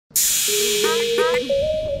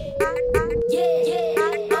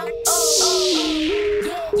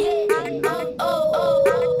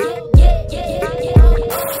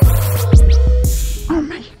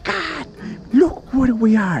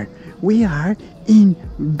we are? We are in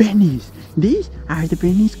Venice. These are the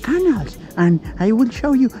Venice canals, and I will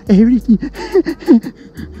show you everything.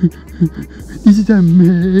 This is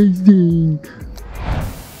amazing.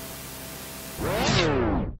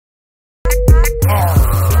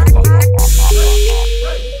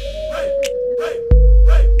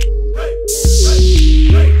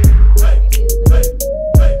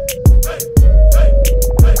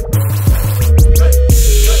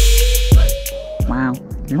 Wow,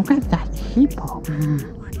 look at that hippo.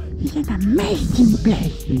 It's an amazing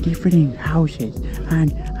place. Different houses,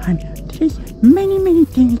 and there's many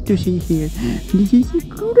things to see here. This is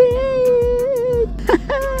great.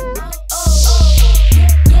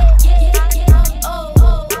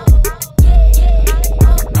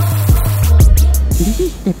 This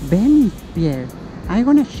is the Venice Pier. I'm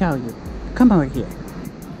gonna show you. Come over here.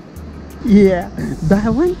 Yeah,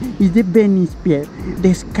 that one is the Venice Pier.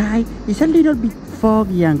 The sky is a little bit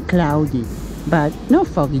foggy and cloudy, but not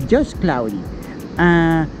foggy, just cloudy.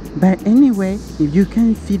 But anyway, if you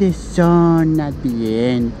can see the sun at the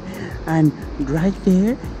end, and right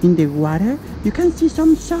there in the water, you can see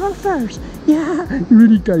some surfers. Yeah,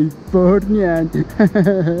 really Californian.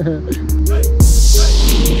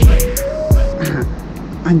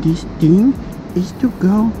 And this thing is to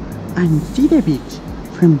go and see the beach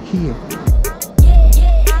from here.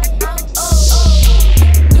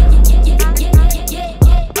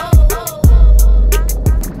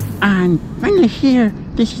 And finally here,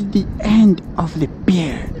 this is the end of the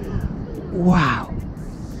pier. Wow,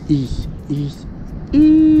 is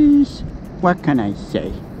what can I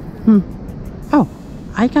say? Oh,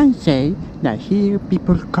 I can say that here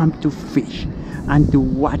people come to fish and to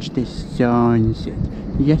watch the sunset.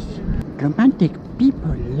 Yes, romantic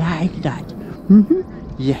people like that.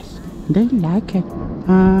 Yes, they like it.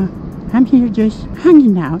 I'm here just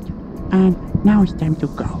hanging out, and now it's time to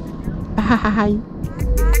go. Bye.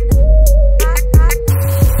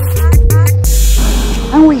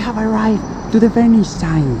 And we have arrived to the Venice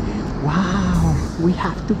sign. Wow, we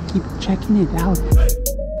have to keep checking it out.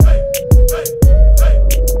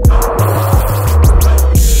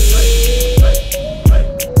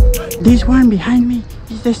 This one behind me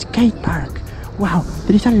is the skate park. Wow,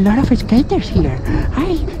 there is a lot of skaters here.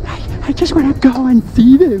 I just want to go and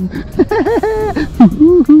see them.